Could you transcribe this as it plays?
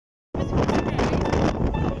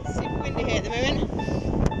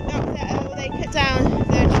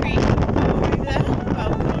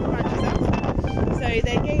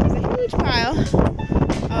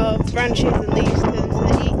branches and leaves to them so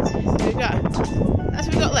they eat. So that's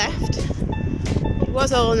what we've got left. It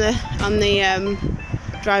was all on the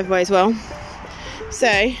driveway as well.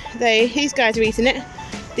 So these guys are eating it.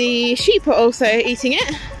 The sheep are also eating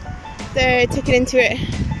it. They're ticking into it.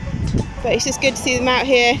 But it's just good to see them out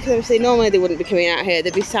here, because obviously normally they wouldn't be coming out here.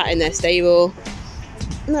 They'd be sat in their stable,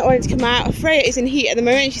 not wanting to come out. Freya is in heat at the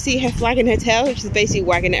moment. You see her flagging her tail, which is basically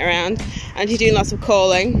wagging it around, and she's doing lots of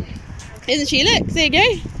calling. Isn't she? Look, there you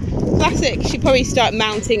go. Classic. She'll probably start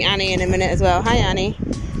mounting Annie in a minute as well. Hi, Annie.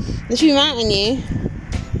 Is she mounting you?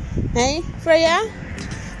 Hey, Freya?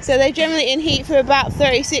 So they're generally in heat for about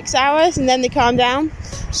 36 hours and then they calm down.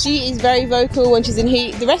 She is very vocal when she's in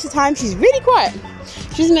heat. The rest of the time she's really quiet.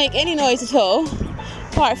 She doesn't make any noise at all,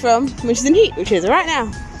 apart from when she's in heat, which is right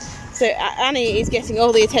now. So Annie is getting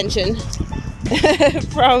all the attention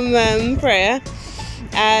from Freya.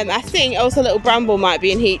 I think also little Bramble might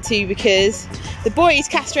be in heat too, because the boy is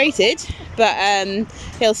castrated, but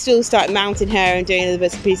he'll still start mounting her and doing other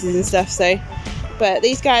bits and pieces and stuff. So, but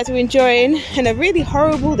these guys are enjoying in a really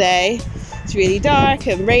horrible day. It's really dark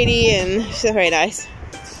and rainy and it's not very nice.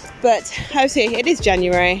 But obviously it is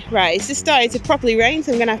January. Right, it's just starting to properly rain,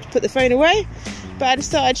 so I'm gonna have to put the phone away. But I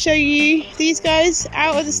just thought I'd show you these guys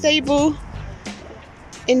out of the stable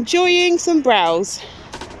enjoying some browse.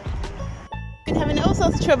 Been having all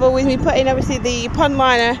sorts of trouble with me putting obviously the pond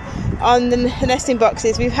liner on the nesting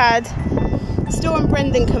boxes. We've had Storm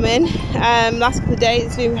Brendan come in last couple of days.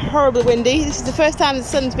 It's been horribly windy. This is the first time the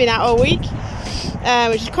sun's been out all week,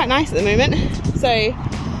 which is quite nice at the moment. So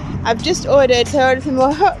I've just ordered some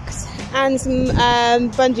more hooks and some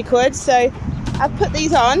bungee cords. So I've put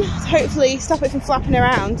these on to hopefully stop it from flapping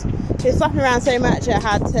around. It's flapping around so much I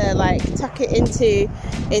had to like tuck it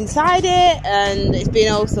inside it, and it's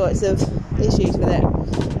been all sorts of issues with it.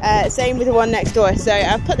 Same with the one next door. So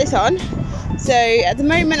I've put this on. So at the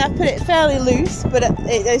moment I've put it fairly loose, but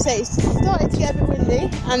they say it's starting to get a bit windy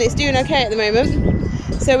and it's doing okay at the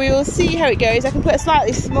moment. So we will see how it goes. I can put a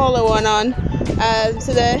slightly smaller one on.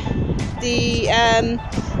 So the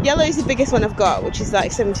yellow is the biggest one I've got, which is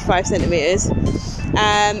like 75 centimetres.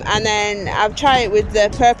 And then I'll try it with the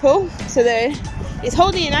purple. So it's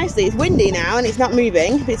holding it nicely. It's windy now and it's not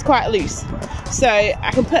moving, but it's quite loose. So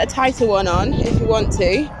I can put a tighter one on if you want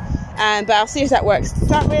to, but I'll see if that works to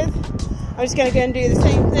start with. I'm just going to go and do the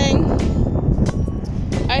same thing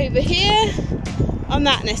over here on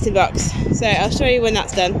that nesting box. So I'll show you when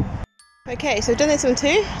that's done. Okay, so I've done this one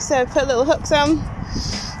too. So I've put little hooks on.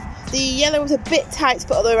 The yellow was a bit tight to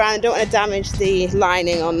put all the way around. I don't want to damage the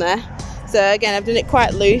lining on there. So again, I've done it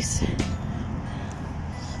quite loose.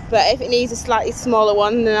 But if it needs a slightly smaller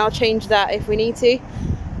one, then I'll change that if we need to.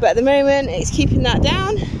 But at the moment, it's keeping that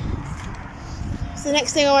down. So the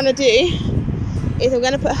next thing I want to do is I'm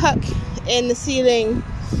going to put a hook in the ceiling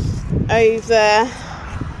over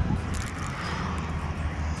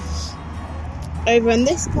on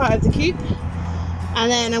this part of the coop,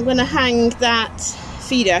 and then I'm going to hang that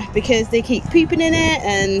feeder because they keep pooping in it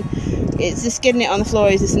and it's just getting it on the floor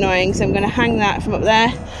is just annoying. So I'm going to hang that from up there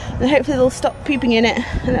and hopefully they'll stop pooping in it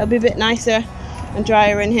and it'll be a bit nicer and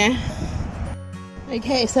drier in here.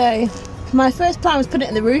 Okay, so my first plan was put it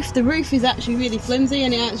in the roof. The roof is actually really flimsy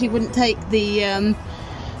and it actually wouldn't take the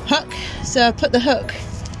hook, so I put the hook,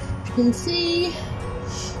 you can see,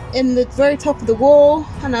 in the very top of the wall,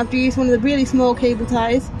 and I've used one of the really small bungee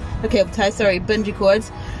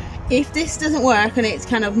cords. If this doesn't work and it's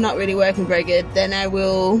kind of not really working very good, then I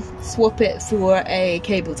will swap it for a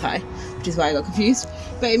cable tie, which is why I got confused.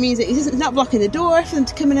 But it means that it's not blocking the door for them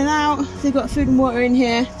to come in and out. They've got food and water in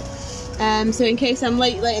here, so in case I'm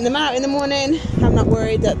letting them out in the morning, I'm not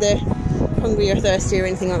worried that they're hungry or thirsty or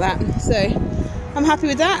anything like that. So I'm happy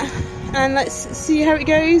with that, and let's see how it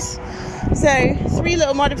goes. So 3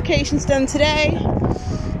 little modifications done today.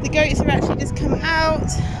 The goats have actually just come out.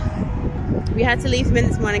 We had to leave them in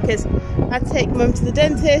this morning because I had to take Mum to the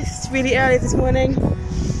dentist really early this morning,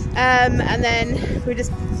 and then we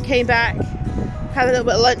just came back, had a little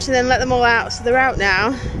bit of lunch, and then let them all out. So they're out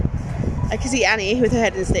now. I can see Annie with her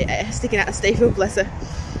head sticking out of stable, bless her.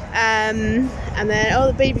 And then all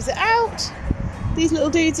the babies are out. These little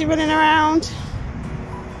dudes are running around.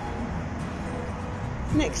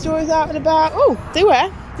 Next door is out and about. Oh,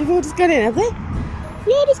 they've all just gone in, have they?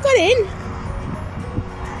 Yeah, just gone in.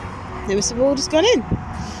 They must have all just gone in.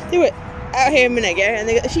 They were out here a minute ago and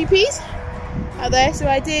they got the sheepies out there. So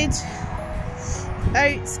I did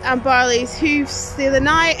oats and barley's hoofs the other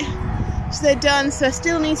night. So they're done. So I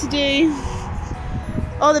still need to do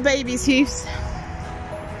all the baby's hoofs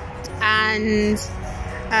and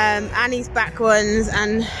Annie's back ones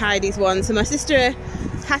and Heidi's ones. So my sister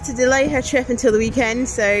had to delay her trip until the weekend,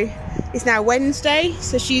 so it's now Wednesday,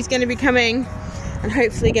 so she's going to be coming and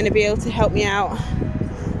hopefully going to be able to help me out.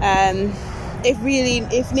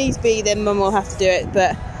 If needs be, then Mum will have to do it,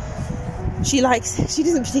 but she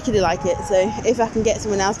doesn't particularly like it, so if I can get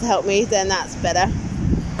someone else to help me, then that's better.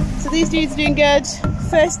 So these dudes are doing good.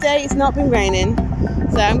 First day, it's not been raining,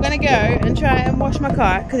 so I'm going to go and try and wash my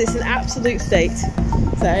car because it's an absolute state.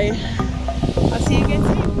 So I'll see you again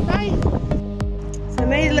soon. Bye. So I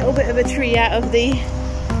made a little bit of a tree out of the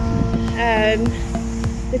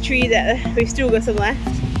tree that we've still got some left.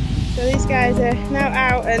 So these guys are now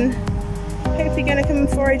out and hopefully going to come and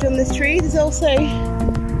forage on this tree. There's also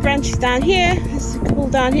branches down here. There's a couple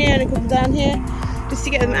down here and a couple down here, just to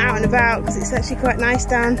get them out and about because it's actually quite nice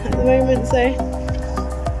down at the moment. So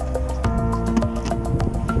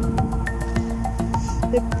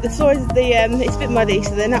the floor is it's a bit muddy,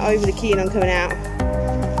 so they're not overly keen on coming out.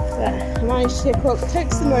 But I managed to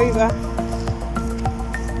coax them over.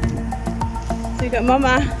 So we've got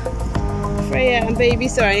Mama, Freya and baby,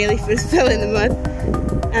 sorry I nearly fell in the mud.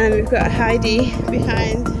 And then we've got Heidi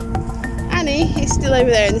behind. Annie is still over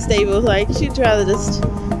there in the stable, like she'd rather just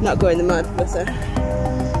not go in the mud, bless her.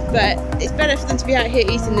 But it's better for them to be out here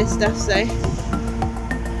eating this stuff, so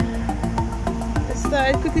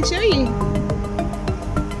let's quickly show you.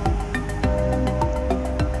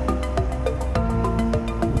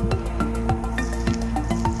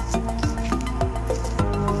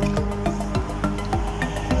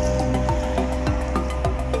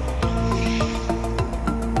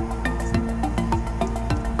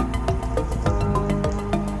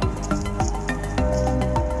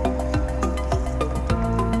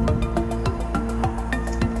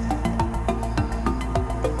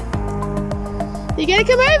 You gonna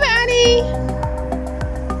come over, Annie?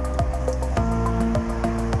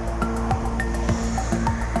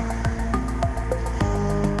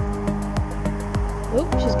 Oh,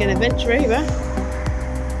 she's gonna venture over.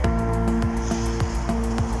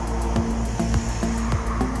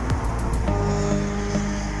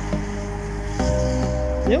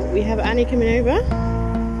 Nope, we have Annie coming over.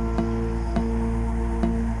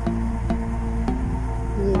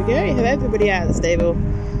 There we go, you have everybody out of the stable.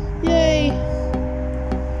 Yay!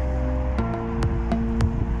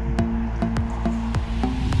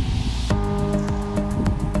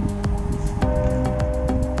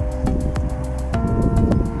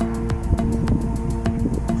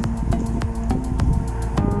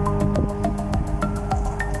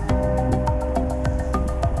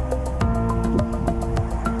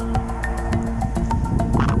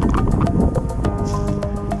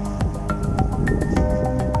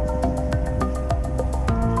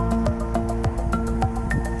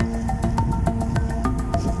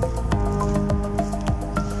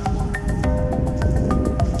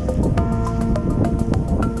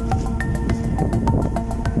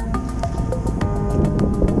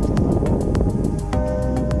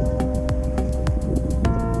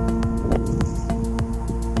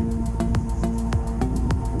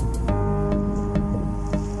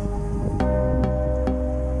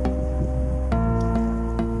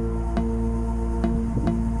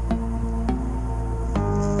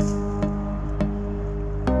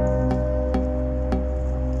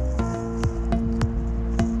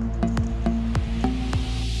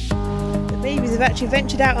 Have actually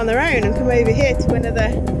ventured out on their own and come over here to another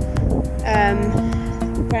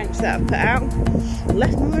branch that I've put out and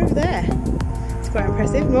left them over there. It's quite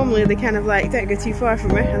impressive. Normally they kind of like don't go too far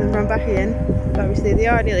from her and then run back again, but obviously they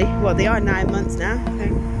are they are 9 months now, I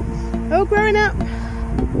think. Oh, growing up,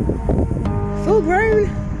 full grown.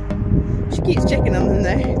 She keeps checking on them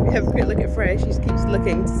though. If we have a quick look at Freya, she just keeps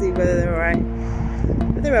looking to see whether they're alright,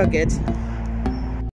 but they're all good.